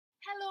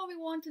Hello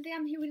everyone, today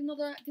I'm here with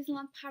another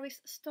Disneyland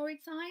Paris story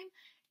time.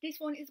 This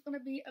one is going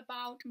to be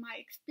about my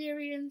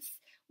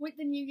experience with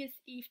the New Year's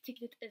Eve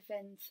ticketed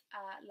event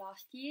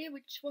last year,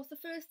 which was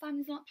the first time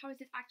Disneyland Paris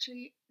did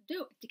actually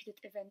do a ticketed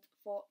event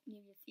for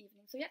New Year's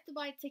evening. So you had to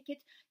buy a ticket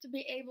to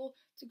be able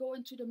to go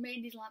into the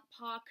main Disneyland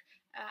park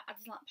at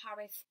Disneyland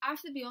Paris. I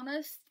have to be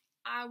honest,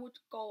 I would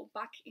go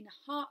back in a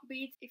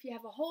heartbeat. If you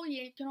have a whole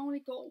year, you can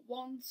only go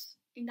once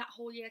in that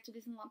whole year to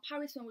Disneyland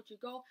Paris. When would you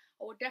go?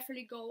 I would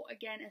definitely go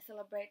again and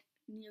celebrate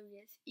New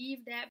Year's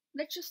Eve there.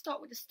 Let's just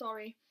start with the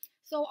story.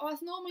 So I was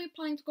normally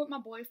planning to go with my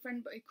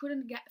boyfriend, but he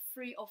couldn't get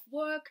free of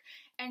work,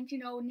 and you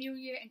know, New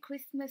Year and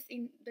Christmas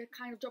in the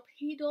kind of job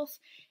he does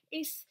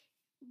is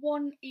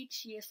one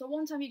each year. So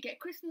one time you get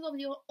Christmas off,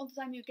 the other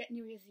time you get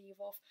New Year's Eve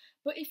off.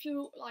 But if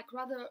you like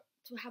rather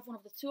to have one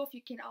of the two off,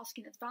 you can ask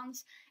in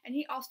advance, and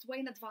he asked way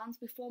in advance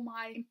before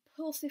my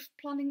impulsive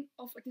planning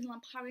of a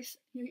Disneyland Paris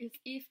New Year's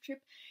Eve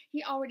trip.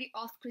 He already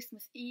asked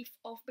Christmas Eve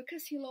off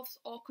because he loves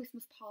our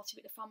Christmas party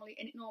with the family,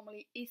 and it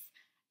normally is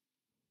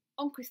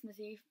on Christmas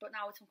Eve, but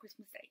now it's on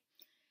Christmas Day.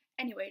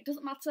 Anyway, it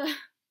doesn't matter.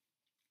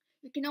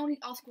 You can only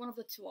ask one of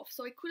the two off,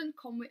 so he couldn't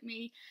come with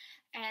me,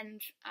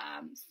 and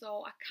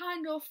so I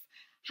kind of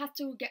had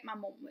to get my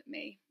mum with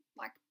me,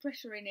 like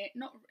pressuring it.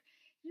 Not,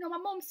 you know, my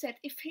mum said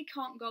if he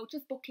can't go,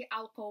 just book it,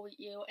 I'll go with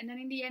you. And then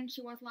in the end,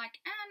 she was like,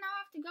 no,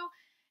 I have to go.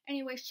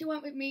 Anyway, she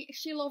went with me.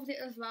 She loved it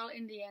as well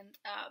in the end,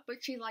 but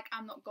she's like,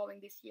 I'm not going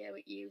this year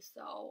with you,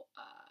 so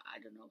I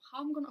don't know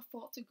how I'm gonna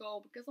afford to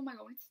go because on my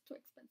own it's too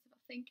expensive,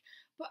 I think.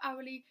 But I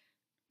really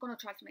gonna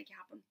try to make it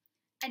happen.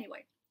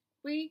 Anyway,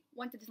 we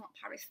went to Disneyland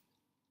Paris.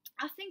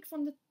 I think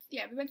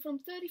we went from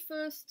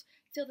 31st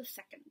till the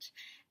 2nd,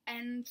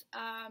 and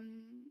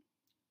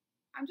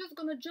I'm just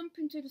gonna jump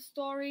into the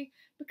story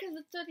because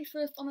the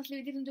 31st, honestly,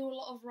 we didn't do a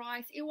lot of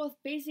rides. It was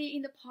busy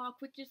in the park,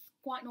 which is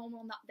quite normal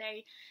on that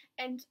day,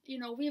 and you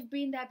know, we've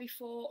been there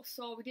before,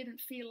 so we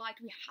didn't feel like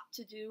we had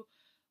to do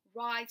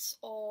rides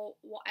or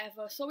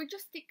whatever. So we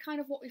just did kind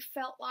of what we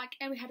felt like,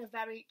 and we had a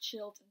very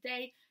chilled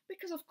day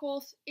because, of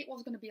course, it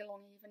was going to be a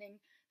long evening.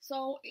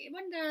 So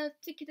when the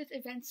ticketed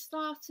event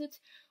started,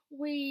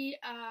 we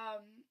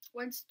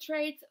went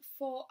straight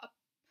for a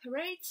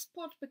parade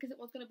spot because it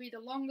was going to be the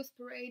longest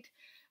parade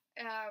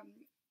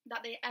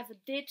that they ever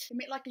did. They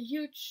made like a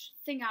huge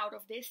thing out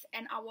of this,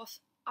 and I was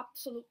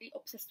absolutely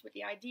obsessed with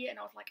the idea, and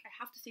I was like, I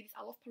have to see this.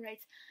 I love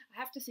parades. I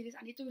have to see this.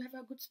 I need to have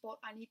a good spot.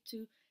 I need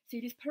to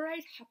see this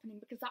parade happening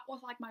because that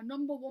was like my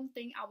number one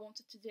thing I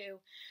wanted to do.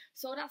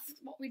 So that's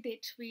what we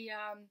did.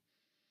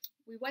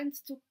 We went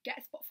to get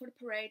a spot for the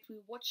parade.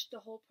 We watched the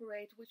whole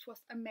parade, which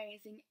was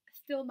amazing.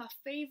 Still my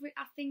favorite,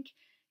 I think,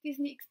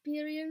 Disney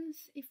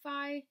experience.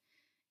 I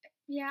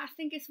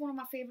think it's one of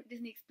my favorite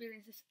Disney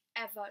experiences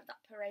ever, that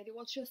parade. It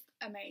was just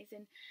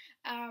amazing.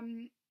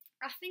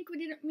 I think we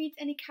didn't meet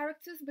any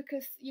characters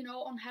because, you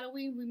know, on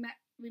Halloween we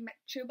met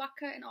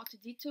Chewbacca and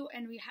R2-D2,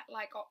 and we had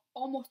like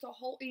almost a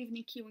whole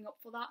evening queuing up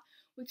for that,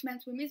 which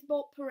meant we missed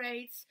both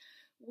parades.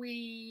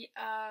 We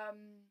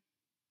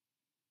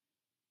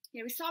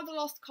saw the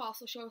Lost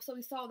Castle show, so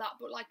we saw that,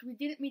 but like we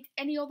didn't meet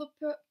any other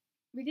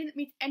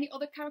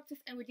characters,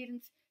 and we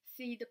didn't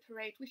see the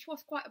parade, which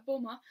was quite a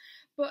bummer.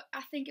 But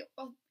I think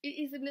it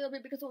is a little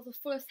bit because it was the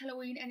first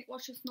Halloween, and it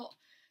was just not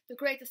the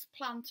greatest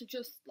plan to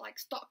just like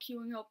start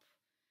queuing up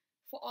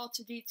for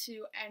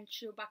R2-D2 and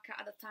Chewbacca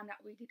at the time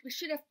that we did. We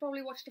should have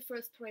probably watched the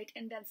first parade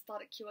and then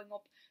started queuing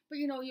up, but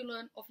you know, you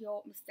learn of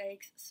your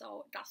mistakes,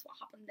 so that's what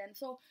happened then.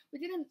 So we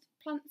didn't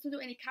plan to do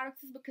any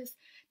characters because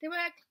they were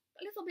a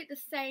little bit the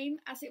same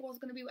as it was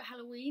going to be with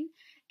Halloween,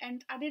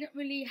 and I didn't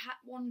really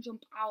have one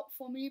jump out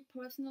for me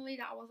personally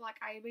that I was like,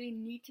 I really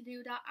need to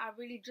do that. I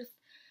really just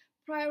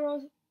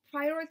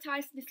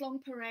prioritize this long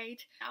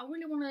parade. I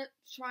really want to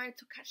try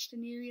to catch the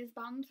New Year's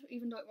band,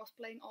 even though it was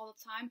playing all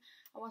the time.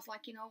 I was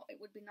like, you know, it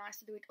would be nice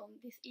to do it on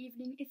this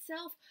evening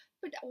itself,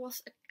 but that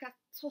was a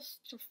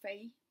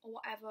catastrophe or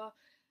whatever.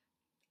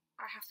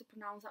 I have to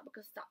pronounce that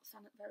because that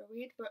sounded very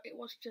weird, but it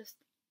was just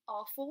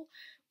awful.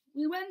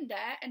 We went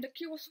there and the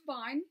queue was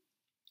fine,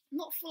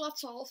 not full at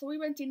all. So we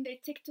went in, they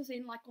ticked us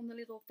in like on the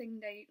little thing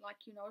they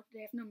like, you know,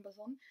 they have numbers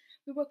on.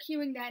 We were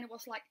queuing there and it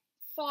was like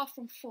far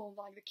from full,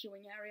 like the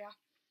queuing area.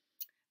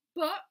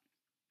 But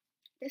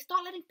they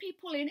start letting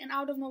people in, and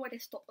out of nowhere they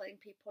stopped letting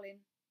people in.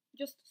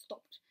 Just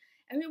stopped.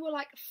 And we were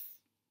like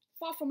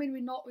far from in,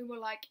 we were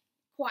like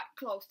quite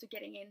close to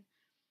getting in.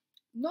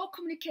 No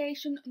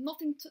communication,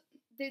 nothing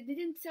they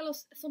didn't tell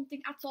us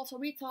something at all, so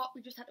we thought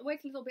we just had to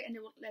wait a little bit and they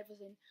would let us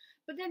in.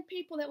 But then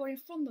people that were in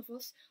front of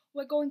us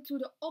were going to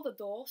the other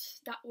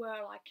doors that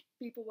were like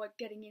people were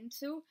getting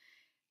into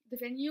the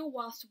venue,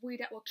 whilst we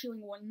that were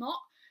queuing were not.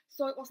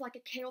 So it was like a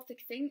chaotic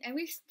thing, and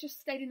we just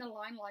stayed in the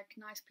line like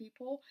nice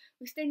people.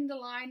 We stayed in the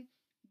line,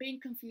 being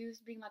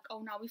confused, being like,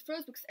 oh, now we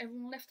first, because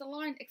everyone left the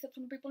line except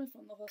from the people in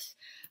front of us.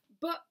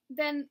 But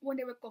then when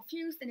they were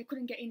confused and they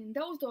couldn't get in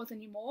those doors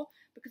anymore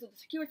because of the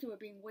security were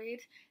being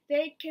weird,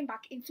 they came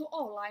back into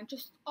our line,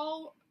 just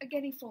all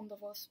again in front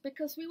of us,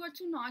 because we were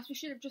too nice. We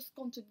should have just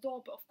gone to the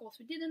door, but of course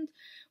we didn't.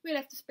 We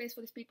left the space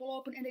for these people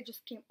open, and they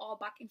just came all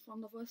back in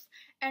front of us.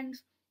 And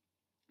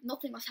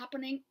nothing was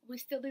happening. We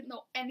still didn't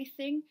know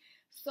anything,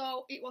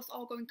 so it was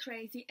all going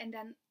crazy. And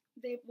then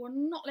they were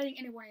not letting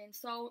anyone in.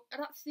 So at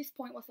this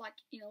point was like,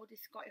 you know,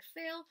 this got to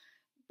fail,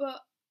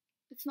 but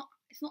it's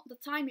not the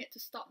time yet to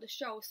start the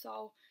show.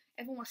 So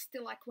everyone was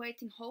still like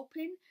waiting,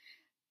 hoping.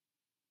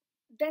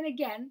 Then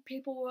again,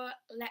 people were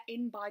let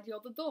in by the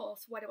other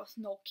doors where there was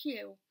no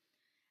queue.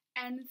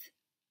 And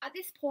at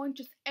this point,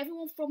 just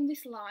everyone from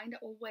this line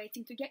that were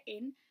waiting to get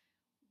in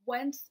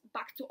went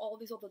back to all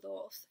these other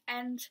doors.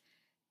 And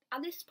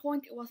at this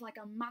point, it was like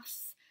a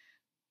mass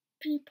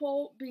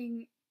people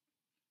being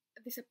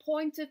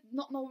disappointed,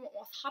 not knowing what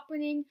was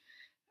happening.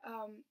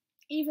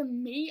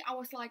 Even me, I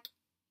was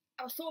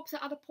so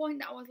upset at the point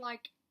that I was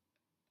like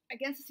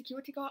against the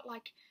security guard,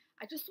 like,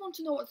 I just want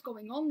to know what's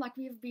going on. Like,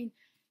 we have been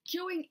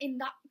queuing in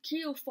that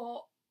queue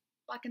for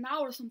like an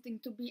hour or something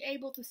to be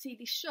able to see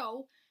this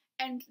show,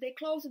 and they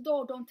close the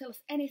door, don't tell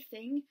us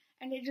anything,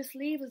 and they just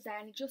leave us there,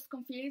 and it's just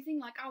confusing.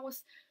 Like, I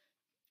was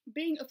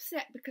being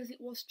upset because it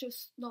was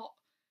just not,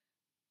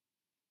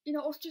 you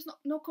know, it was just not,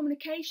 no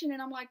communication.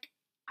 And I'm like,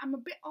 I'm a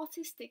bit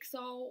autistic,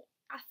 so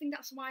I think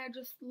that's why I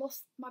just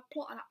lost my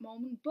plot at that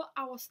moment. But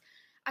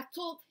I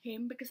told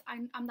him, because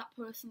I'm that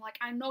person, like,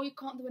 I know you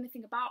can't do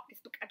anything about this,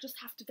 but I just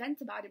have to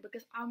vent about it,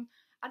 because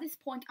at this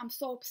point I'm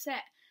so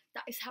upset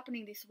that it's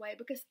happening this way,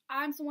 because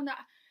I'm someone that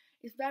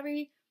is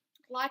very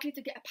likely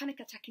to get a panic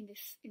attack in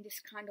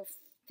this kind of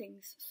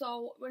things.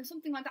 So when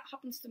something like that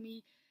happens to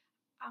me,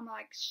 I'm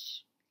like,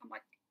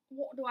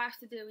 what do I have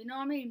to do? You know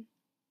what I mean?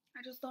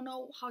 I just don't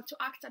know how to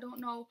act. I don't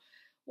know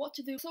what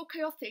to do. So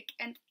chaotic,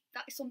 and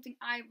that is something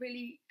I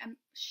really am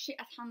shit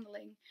at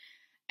handling.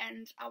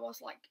 And I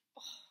was like,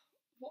 oh,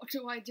 what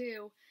do I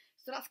do?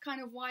 So that's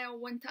kind of why I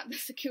went at the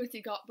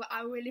security guard, but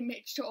I really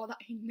made sure that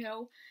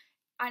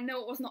I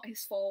know it was not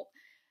his fault.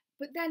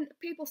 But then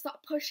people start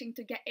pushing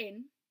to get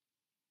in,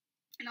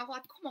 and I was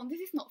like, come on, this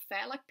is not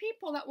fair. Like,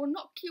 people that were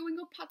not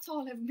queuing up at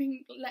all have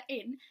been let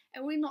in,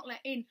 and we're not let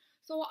in.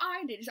 So what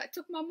I did is I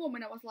took my mum,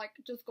 and I was like,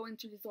 just going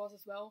through the doors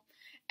as well.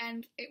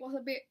 And it was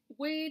a bit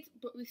weird,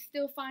 but we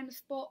still find a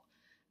spot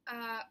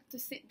to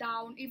sit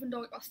down, even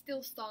though it was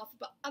still started.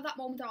 But at that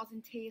moment I was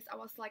in tears. I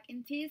was like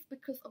in tears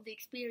because of the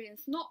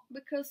experience, not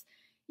because,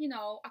 you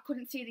know, I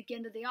couldn't see it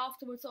again the day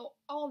afterwards or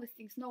all these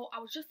things. No, I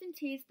was just in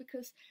tears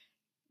because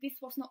this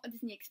was not a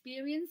Disney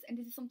experience, and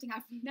this is something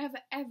I've never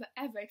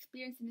ever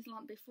experienced in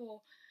Disneyland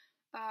before.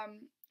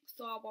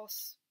 So I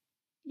was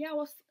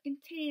in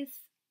tears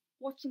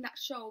watching that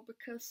show,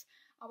 because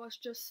I was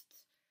just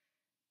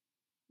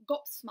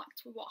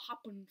gobsmacked with what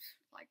happened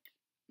like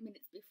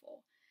minutes before.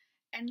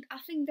 And I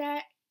think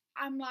that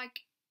I'm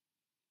like,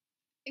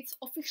 it's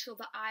official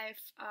that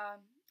I've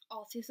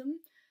autism,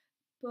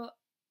 but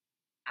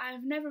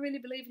I've never really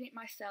believed in it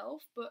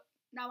myself. But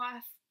now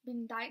I've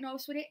been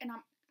diagnosed with it, and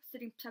I'm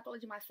studying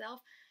psychology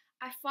myself.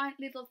 I find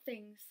little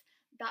things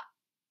that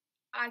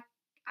I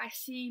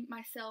see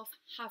myself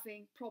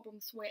having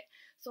problems with.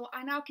 So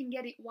I now can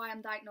get it why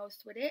I'm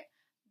diagnosed with it.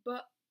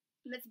 But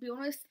let's be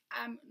honest,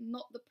 I'm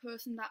not the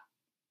person that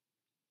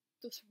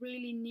does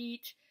really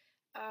need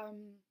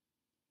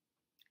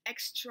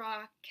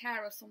extra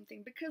care or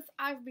something, because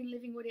I've been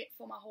living with it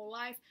for my whole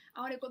life.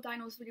 I only got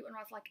diagnosed with it when I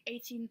was like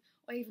 18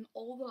 or even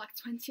older, like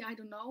 20, I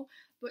don't know.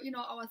 But you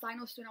know, I was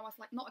diagnosed when I was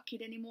like not a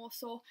kid anymore.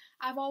 So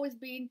I've always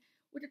been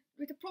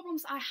with the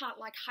problems I had,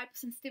 like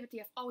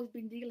hypersensitivity, I've always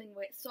been dealing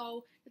with.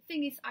 So the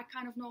thing is, I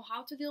kind of know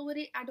how to deal with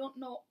it. I don't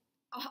know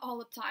all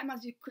the time,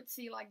 as you could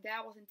see, like there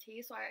I was in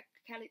tears, so I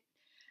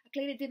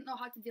clearly didn't know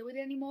how to deal with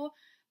it anymore.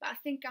 But I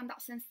think I'm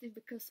that sensitive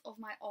because of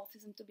my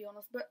autism, to be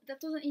honest. But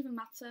that doesn't even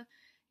matter.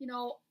 You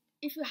know,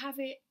 if you have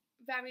it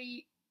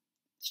very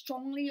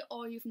strongly,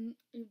 or you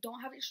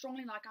don't have it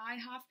strongly like I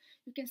have,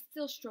 you can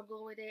still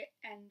struggle with it,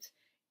 and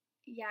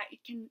yeah, it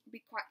can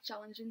be quite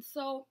challenging.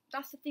 So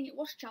that's the thing, it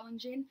was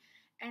challenging,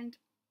 and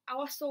I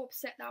was so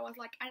upset that I was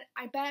like,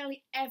 I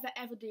barely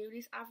ever do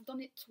this. I've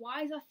done it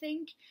twice, I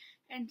think,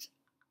 and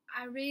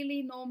I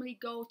really normally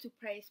go to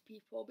praise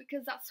people,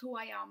 because that's who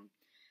I am.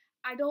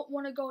 I don't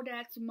want to go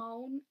there to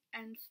moan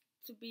and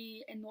to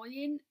be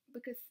annoying,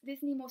 because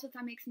Disney most of the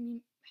time makes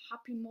me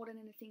happy more than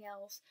anything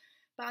else.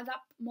 But at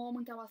that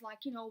moment I was like,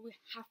 you know, we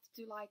have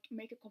to like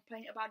make a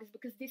complaint about this,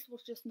 because this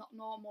was just not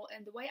normal,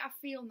 and the way I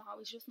feel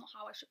now is just not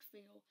how I should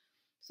feel.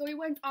 So we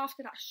went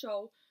after that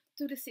show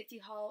to the city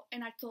hall,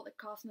 and I told the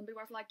cast member,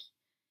 I was like,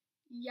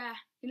 yeah,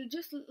 it'll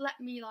just let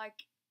me like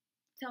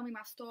tell me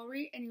my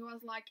story. And he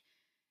was like,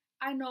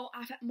 I know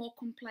I've had more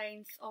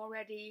complaints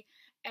already,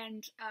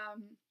 and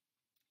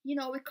you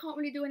know, we can't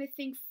really do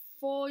anything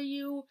for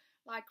you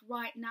like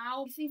right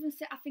now. He's even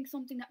said, I think,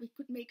 something that we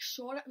could make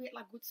sure that we had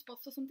like good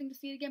spots or something to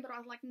see it again. But I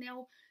was like,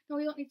 no,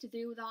 you don't need to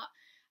do that.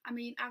 I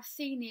mean, I've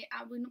seen it,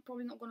 and we're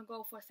probably not going to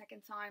go for a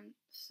second time.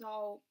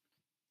 So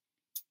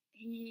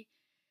he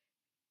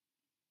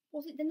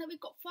was it then that we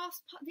got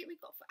fast pass?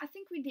 I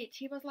think we did.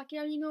 He was like,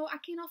 yeah, you know, I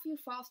can offer you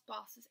fast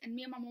passes, and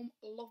me and my mum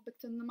love Big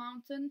Thunder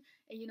Mountain,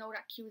 and you know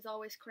that queue is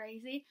always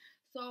crazy.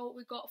 So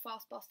we got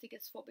fast pass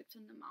tickets for Big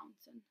Thunder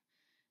Mountain,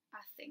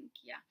 I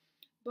think, yeah.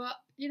 But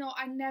you know,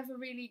 I never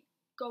really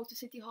go to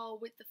City Hall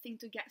with the thing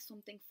to get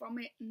something from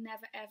it.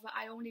 Never ever.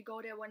 I only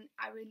go there when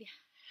I really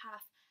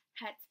have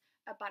had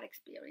a bad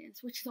experience,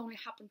 which has only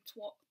happened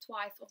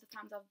twice of the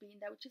times I've been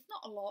there, which is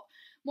not a lot.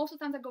 Most of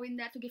the times I go in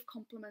there to give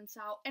compliments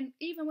out, and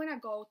even when I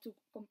go to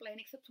complain,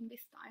 except from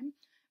this time,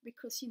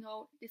 because, you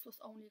know, this was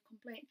only a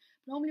complaint.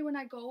 Normally when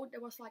I go, there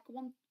was like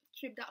one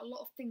trip that a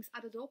lot of things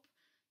added up,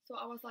 so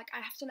I was like, I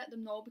have to let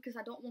them know, because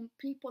I don't want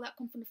people that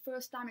come for the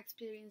first time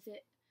experience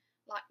it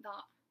like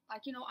that.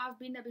 Like, you know, I've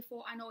been there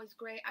before, I know it's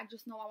great, I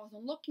just know I was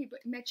unlucky,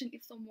 but imagine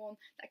if someone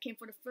that came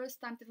for the first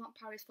time to Disneyland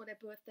Paris for their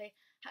birthday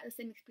had the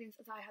same experience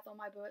as I had on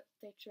my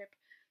birthday trip.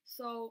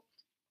 So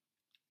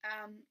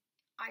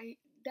I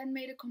then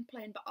made a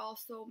complaint, but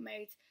also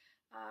made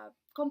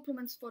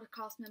compliments for the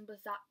cast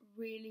members that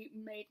really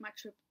made my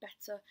trip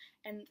better.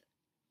 And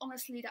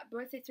honestly, that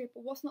birthday trip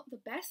was not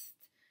the best,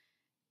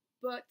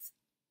 but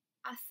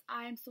as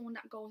I am someone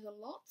that goes a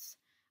lot,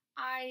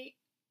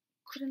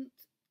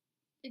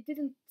 it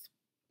didn't,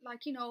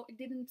 like, you know, it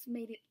didn't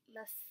made it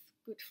less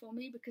good for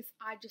me, because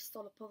I just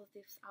saw the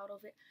positives out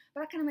of it.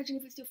 But I can imagine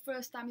if it's your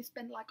first time, you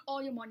spend like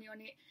all your money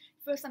on it,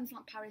 first time it's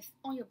not Paris,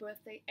 on your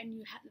birthday, and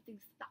you had the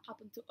things that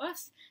happened to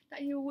us,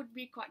 that you would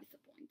be quite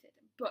disappointed.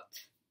 But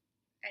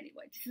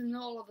anyway, this is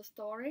not all of the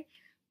story.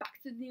 Back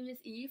to New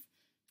Year's Eve.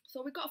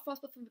 So we got a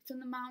fast pass from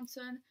the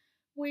Mountain.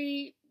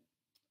 We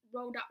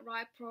rode that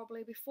ride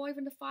probably before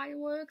even the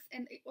fireworks,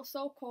 and it was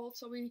so cold,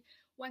 so we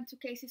went to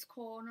Casey's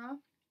Corner.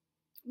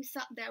 We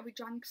sat there, we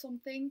drank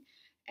something,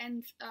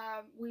 and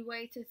we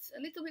waited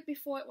a little bit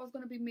before it was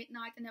going to be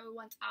midnight, and then we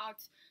went out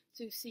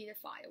to see the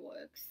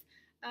fireworks.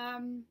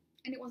 And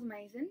it was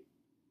amazing.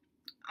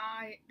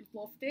 I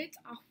loved it.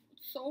 I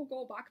would so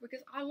go back,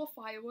 because I love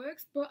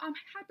fireworks, but I'm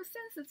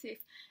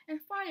hypersensitive, and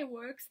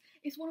fireworks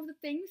is one of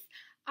the things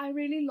I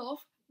really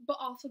love, but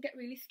also get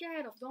really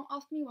scared of. Don't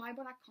ask me why,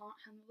 but I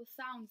can't handle the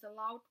sounds, the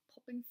loud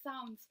popping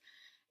sounds.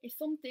 It's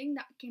something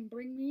that can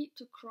bring me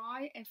to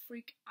cry and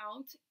freak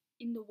out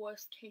in the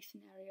worst case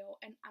scenario,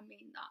 and I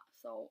mean that.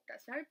 So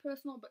that's very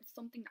personal, but it's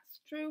something that's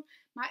true.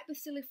 Might be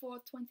silly for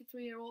a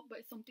 23-year-old, but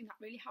it's something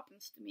that really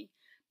happens to me.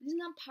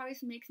 Disneyland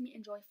Paris makes me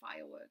enjoy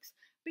fireworks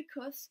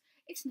because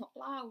it's not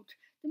loud.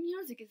 The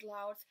music is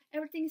loud,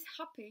 everything is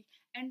happy,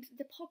 and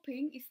the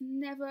popping is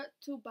never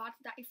too bad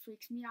that it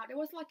freaks me out. There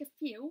was like a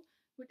few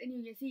with a New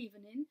Year's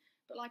evening,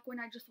 but like when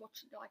I just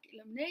watched like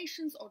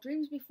Illuminations or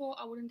Dreams before,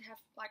 I wouldn't have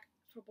like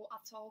trouble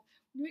at all.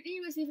 With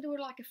New Year's Eve there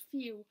were like a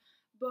few,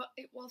 but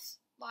it was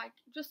like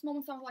just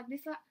moments I was like,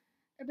 this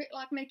a bit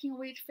like making a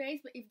weird face.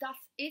 But if that's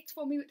it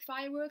for me with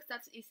fireworks,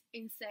 that is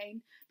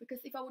insane. Because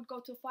if I would go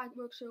to a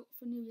fireworks show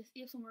for New Year's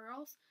Eve somewhere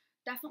else,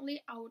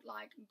 definitely I would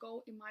like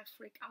go in my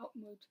freak out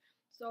mood.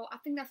 So I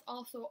think that's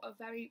also a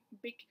very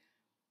big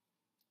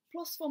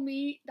plus for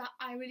me, that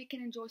I really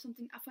can enjoy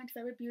something I find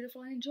very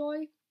beautiful and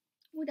enjoy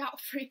without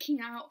freaking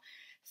out.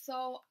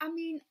 So I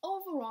mean,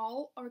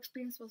 overall our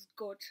experience was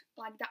good.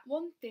 Like that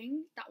one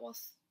thing that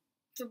was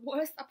the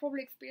worst I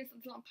probably experienced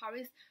until in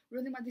Paris,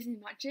 ruining my Disney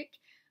magic.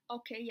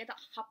 Okay, yeah, that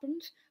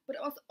happened, but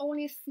it was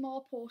only a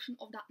small portion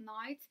of that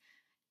night,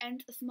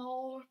 and a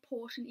small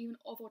portion even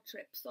of our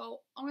trip. So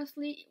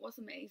honestly, it was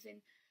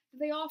amazing.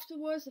 The day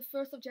afterwards, the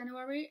 1st of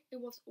January, it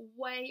was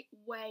way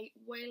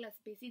less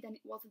busy than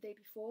it was the day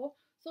before.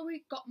 So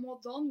we got more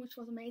done, which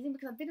was amazing,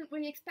 because I didn't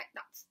really expect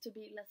that to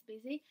be less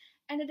busy.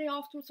 And the day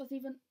afterwards was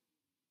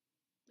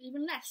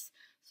even less.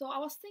 So I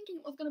was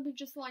thinking it was going to be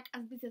just like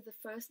as busy as the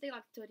first day,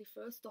 like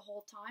 31st, the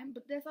whole time.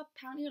 But there's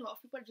apparently a lot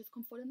of people that just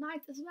come for the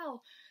night as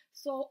well.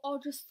 So I'll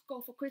just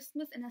go for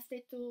Christmas and I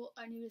stay till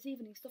New Year's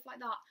evening, stuff like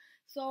that.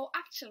 So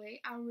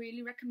actually, I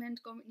really recommend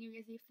going with New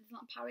Year's Eve to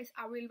Disneyland Paris.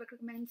 I really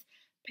recommend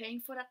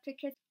paying for that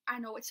ticket. I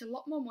know it's a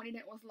lot more money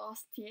than it was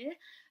last year,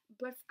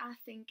 but I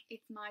think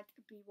it might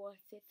be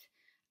worth it.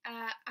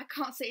 I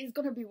can't say it's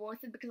going to be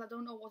worth it because I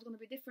don't know what's going to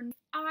be different.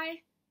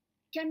 I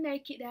can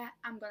make it there,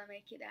 I'm gonna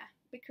make it there,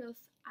 because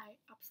I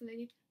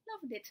absolutely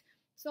loved it.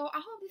 So I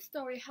hope this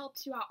story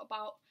helps you out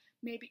about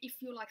maybe if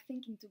you're like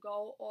thinking to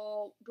go,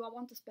 or do I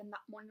want to spend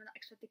that money on an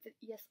extra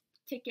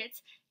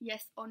tickets,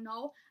 yes or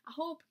no. I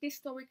hope this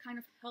story kind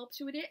of helps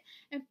you with it,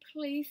 and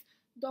please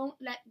don't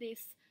let this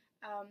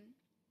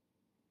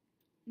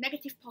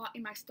negative part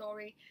in my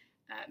story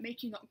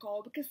make you not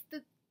go, because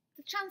the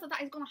chance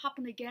that is going to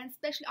happen again,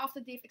 especially after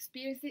they've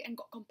experienced it and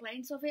got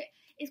complaints of it,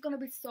 is going to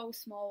be so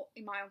small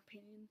in my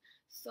opinion.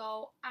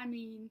 So I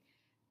mean,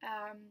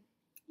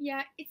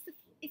 yeah,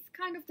 it's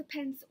kind of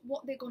depends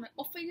what they're going to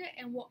offer you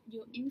and what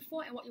you're in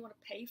for and what you want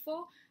to pay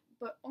for.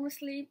 But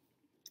honestly,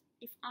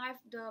 if I have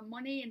the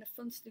money and the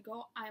funds to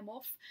go, I'm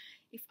off.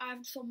 If I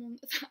have someone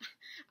that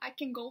I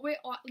can go with,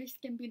 or at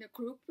least can be in a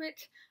group with,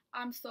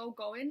 I'm so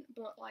going.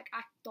 But like,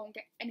 I don't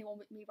get anyone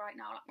with me right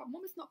now. Like, my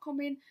mum is not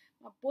coming,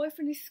 my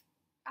boyfriend is,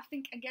 I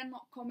think, again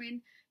not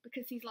coming,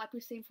 because he's like,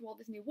 we're staying for Walt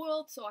Disney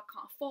World, so I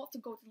can't afford to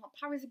go to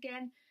Paris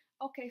again.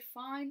 Okay,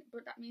 fine,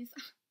 but that means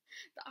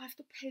that I have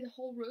to pay the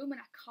whole room,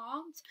 and I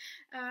can't.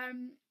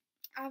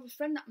 I have a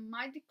friend that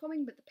might be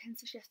coming, but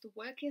depends if she has to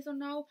work, yes or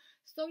no.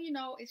 So, you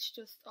know, it's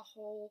just a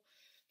whole,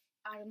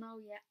 I don't know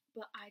yet,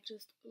 but I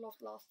just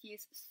loved last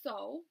year's.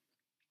 So,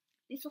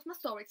 this was my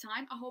story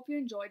time. I hope you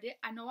enjoyed it.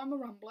 I know I'm a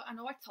rambler, I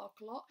know I talk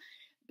a lot,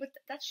 but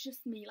that's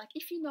just me. Like,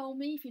 if you know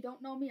me, if you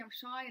don't know me, I'm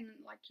shy and,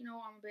 like, you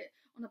know, I'm a bit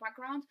on the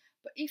background.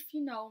 But if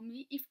you know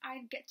me, if I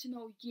get to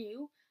know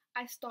you,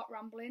 I start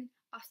rambling,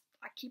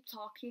 I keep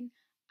talking,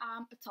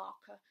 I'm a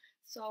talker.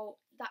 So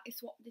that is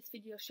what this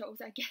video shows,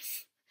 I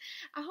guess.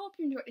 I hope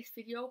you enjoyed this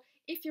video.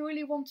 If you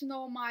really want to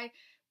know my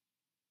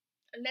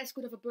less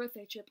good of a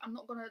birthday trip, I'm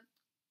not gonna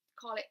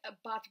call it a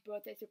bad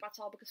birthday trip at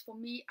all, because for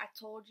me, I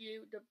told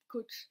you the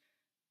good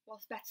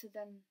was better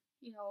than,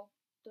 you know,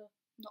 the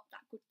not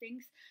that good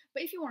things.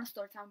 But if you want a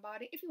story time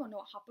about it, if you want to know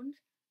what happened,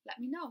 let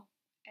me know,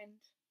 and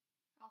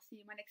I'll see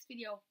you in my next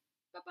video.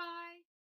 Bye bye.